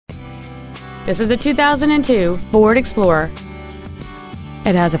This is a 2002 Ford Explorer.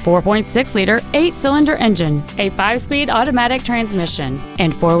 It has a 4.6-liter, 8-cylinder engine, a 5-speed automatic transmission,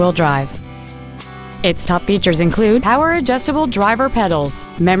 and 4-wheel drive. Its top features include power-adjustable driver pedals,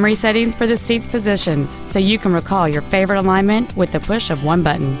 memory settings for the seat's positions so you can recall your favorite alignment with the push of one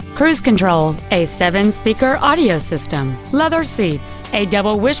button, cruise control, a 7-speaker audio system, leather seats, a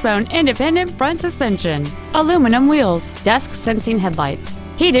double wishbone independent front suspension, aluminum wheels, dusk-sensing headlights,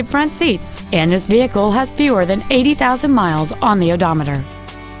 heated front seats, and this vehicle has fewer than 80,000 miles on the odometer.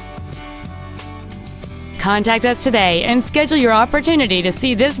 Contact us today and schedule your opportunity to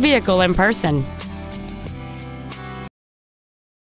see this vehicle in person.